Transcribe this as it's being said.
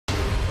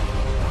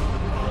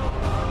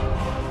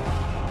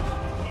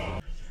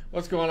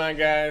What's going on,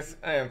 guys?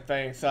 I am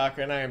Fang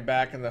Soccer and I am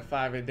back in the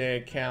 5-a-day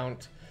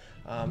account.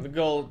 The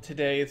goal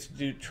today is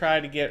to try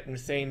to get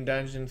Insane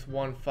Dungeons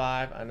 1.5.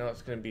 I know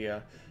it's going to be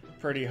a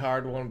pretty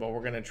hard one, but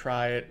we're going to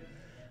try it.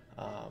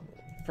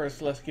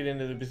 First, let's get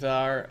into the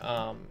Bazaar.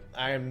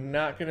 I am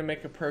not going to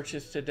make a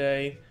purchase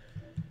today.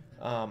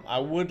 I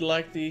would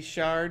like these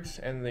shards,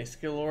 and the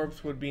skill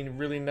orbs would be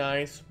really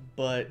nice,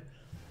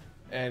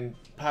 and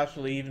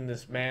possibly even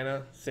this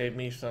mana, save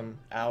me some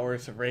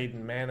hours of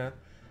raiding mana.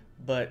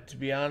 But to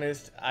be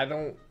honest,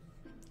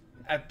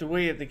 at the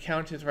way the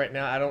account is right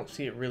now, I don't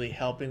see it really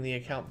helping the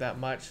account that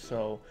much,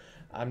 so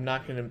I'm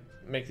not going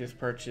to make this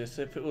purchase.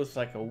 If it was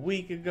like a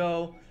week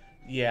ago,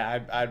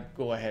 yeah, I'd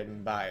go ahead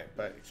and buy it.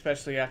 But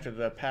especially after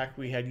the pack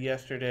we had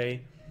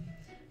yesterday,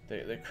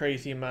 the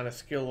crazy amount of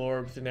skill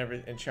orbs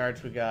and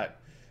shards we got,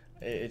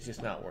 it's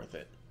just not worth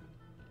it.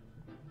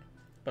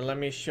 But let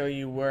me show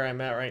you where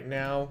I'm at right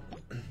now.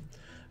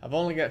 I've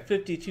only got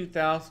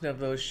 52,000 of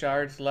those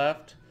shards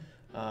left.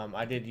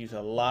 I did use a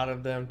lot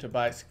of them to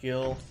buy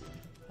skill.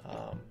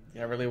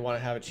 I really want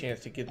to have a chance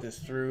to get this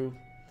through.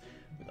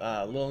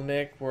 Lil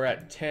Nick, we're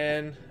at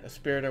 10.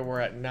 Espirita, we're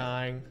at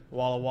 9.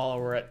 Walla Walla,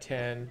 we're at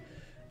 10.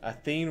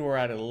 Athene, we're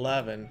at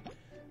 11.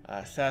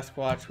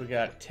 Sasquatch, we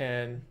got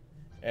 10.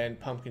 And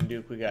Pumpkin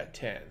Duke, we got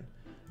 10.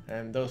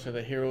 And those are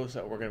the heroes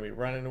that we're going to be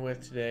running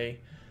with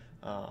today.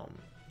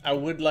 I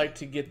would like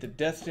to get the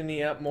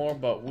Destiny up more,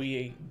 but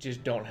we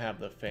just don't have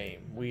the fame.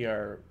 We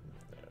are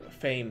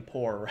fame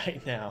poor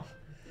right now.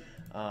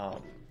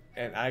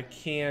 And I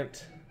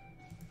can't.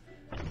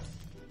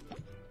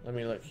 Let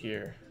me look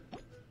here.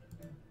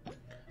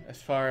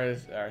 As far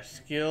as our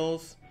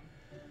skills,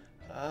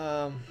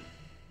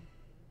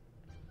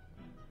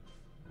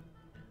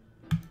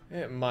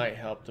 it might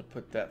help to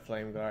put that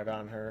flame guard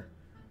on her,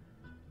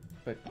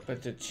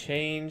 but to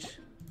change,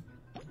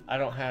 I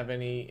don't have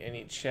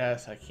any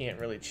chests. I can't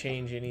really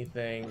change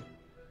anything,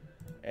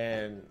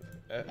 and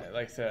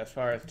like I said, as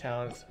far as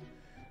talents,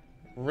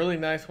 really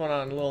nice one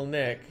on Lil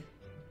Nick.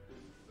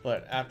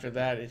 But after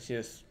that, it's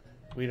just,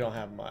 we don't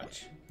have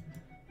much.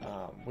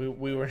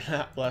 We were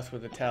not blessed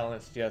with the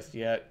talents just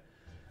yet.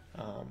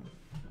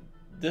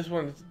 This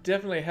one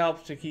definitely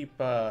helps to keep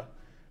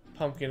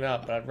Pumpkin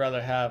up, but I'd rather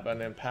have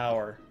an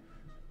Empower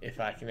if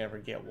I can ever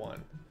get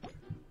one.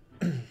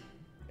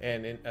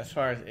 And as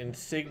far as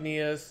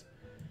insignias,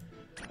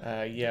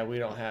 yeah, we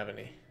don't have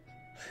any.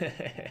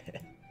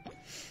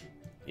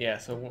 Yeah,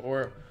 so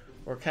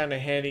we're kind of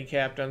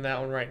handicapped on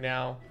that one right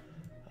now.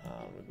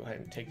 We'll go ahead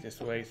and take this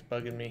away. It's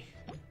bugging me.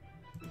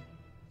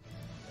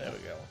 There we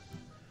go.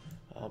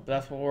 But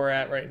that's where we're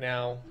at right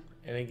now.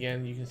 And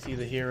again, you can see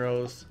the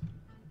heroes.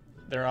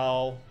 They're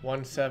all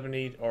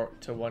 170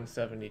 to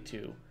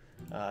 172,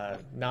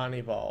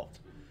 non-evolved.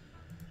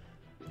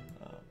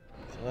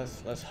 So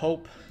let's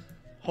hope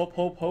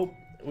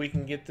we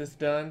can get this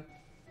done.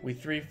 We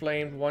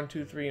 3-flamed 1,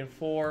 2, 3, and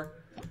 4.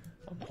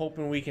 I'm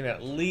hoping we can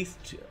at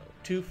least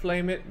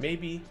 2-flame it,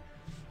 maybe,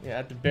 yeah,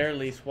 at the bare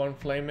least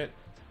 1-flame it.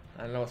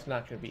 I know it's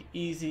not going to be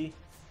easy.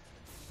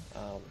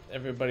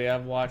 Everybody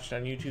I've watched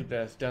on YouTube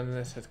that has done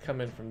this has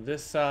come in from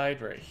this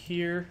side right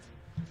here.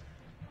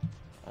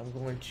 I'm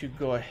going to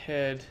go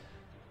ahead,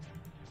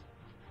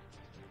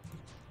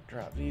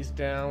 drop these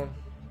down.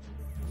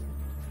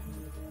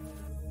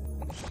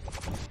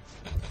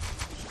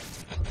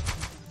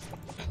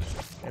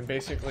 And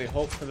basically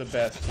hope for the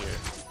best here.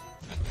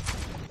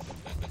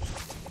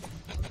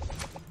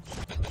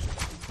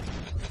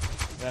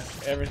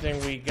 That's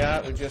everything we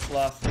got. We just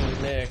lost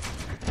Lil Nick.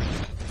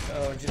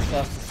 Oh, just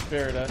lost the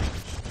Spirita.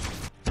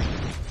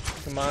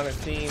 Come on,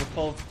 Athene.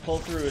 Pull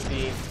through,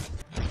 Athene.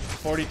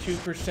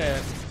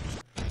 42%.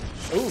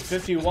 Ooh,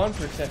 51%.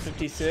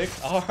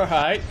 56.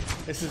 Alright.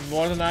 This is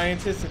more than I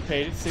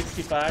anticipated.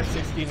 65,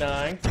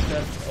 69,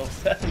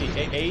 70,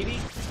 80.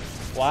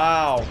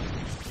 Wow.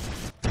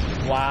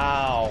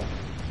 Wow.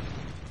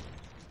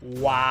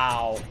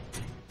 Wow.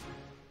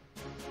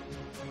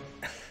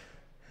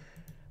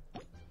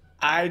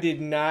 I did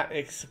not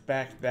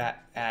expect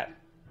that at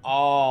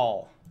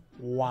all.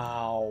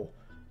 Wow.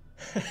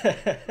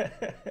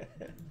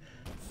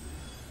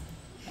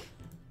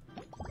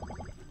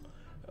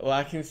 Well,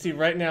 I can see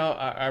right now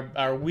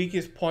our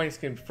weakest point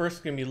is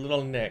first going to be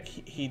Little Nick.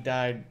 He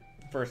died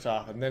first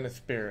off, and then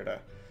Espirita.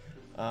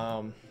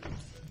 Yeah,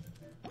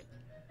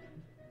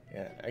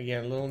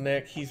 again, Little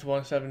Nick, he's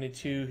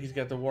 172. He's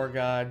got the War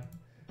God.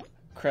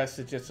 Crest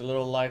is just a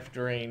little life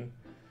drain,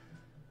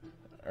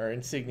 or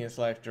Insignia's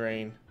life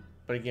drain.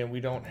 But again, we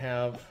don't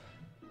have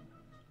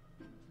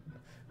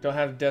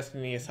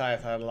Destiny as high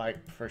as I'd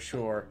like for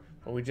sure,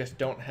 but we just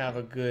don't have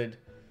a good.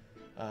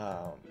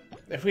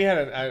 If we had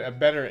a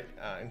better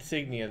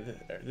Insignia,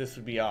 this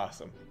would be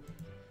awesome.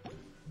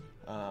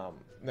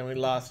 Then we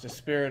lost to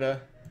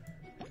Spirita.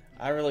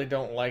 I really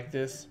don't like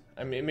this.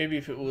 I mean, maybe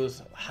if it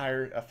was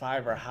higher, a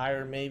 5 or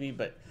higher, maybe,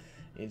 but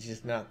it's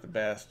just not the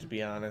best, to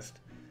be honest.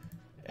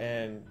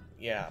 And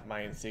yeah,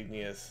 my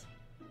Insignia is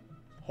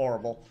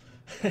horrible.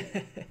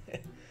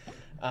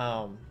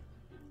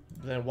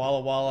 Then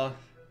Walla Walla,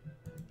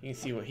 you can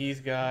see what he's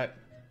got.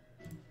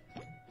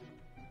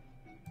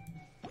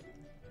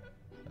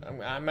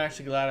 I'm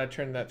actually glad I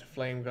turned that to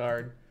Flame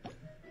Guard.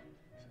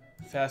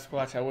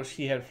 Sasquatch, I wish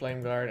he had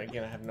Flame Guard.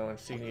 Again, I have no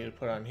insignia to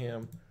put on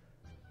him.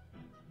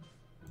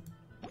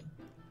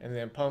 And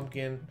then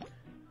Pumpkin,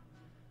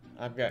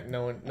 I've got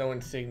no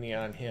insignia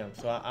on him.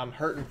 So I'm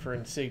hurting for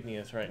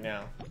insignias right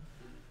now.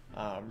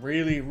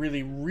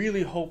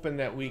 Really hoping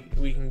that we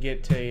can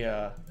get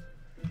a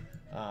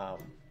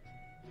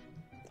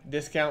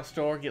discount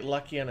store, get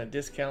lucky on a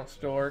discount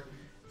store,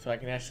 so I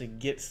can actually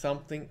get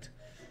something.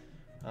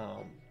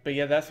 But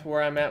yeah, that's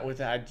where I'm at with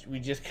that. We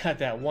just got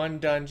that one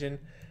dungeon.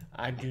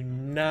 I do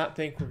not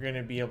think we're going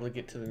to be able to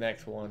get to the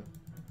next one.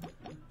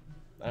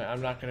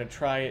 I'm not going to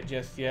try it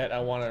just yet. I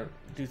want to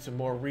do some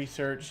more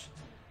research.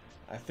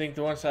 I think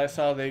the ones I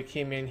saw, they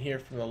came in here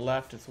from the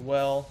left as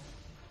well.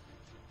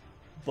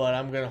 But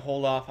I'm going to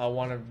hold off. I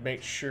want to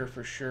make sure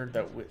for sure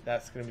that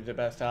that's going to be the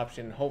best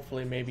option.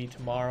 Hopefully maybe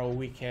tomorrow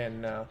we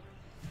can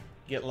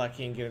get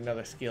lucky and get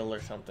another skill or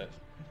something.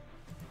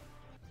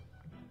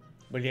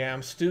 But yeah,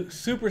 I'm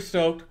super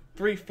stoked.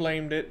 3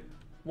 flamed it.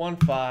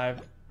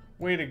 1-5.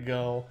 Way to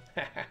go.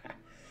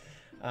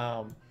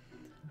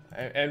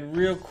 And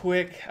real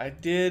quick, I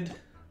did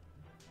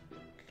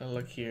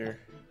look here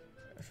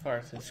as far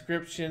as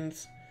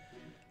inscriptions.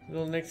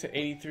 Little Nick's at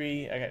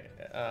 83. I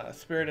got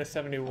Spirit at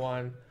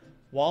 71.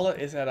 Wallet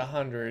is at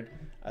 100.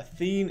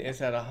 Athene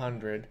is at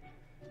 100.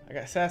 I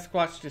got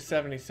Sasquatch to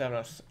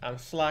 77. I'm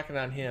slacking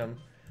on him.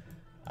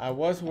 I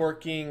was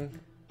working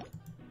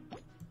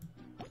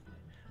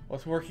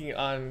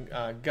on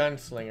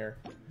Gunslinger,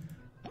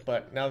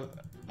 but now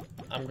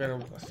I'm gonna,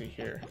 let's see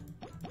here.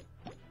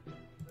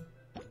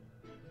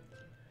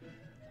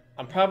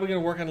 I'm probably gonna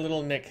work on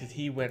Little Nick because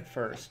he went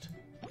first,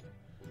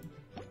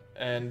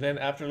 and then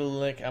after Little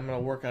Nick, I'm gonna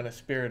work on a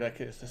Spirit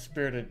because the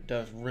Spirit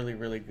does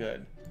really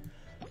good.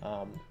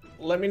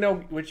 Let me know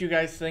what you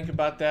guys think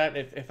about that.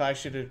 If I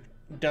should have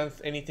done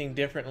anything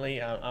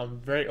differently, I'm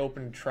very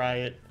open to try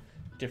it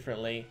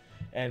differently.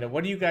 And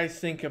what do you guys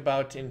think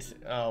about in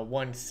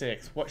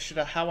 1.6? What should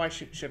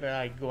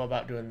I go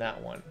about doing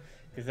that one?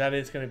 Because that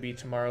is going to be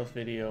tomorrow's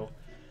video.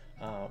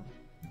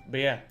 But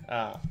yeah,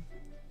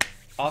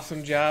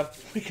 awesome job.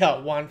 We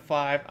got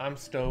 1.5. I'm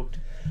stoked.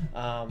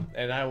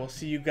 And I will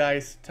see you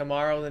guys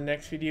tomorrow in the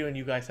next video. And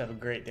you guys have a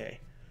great day.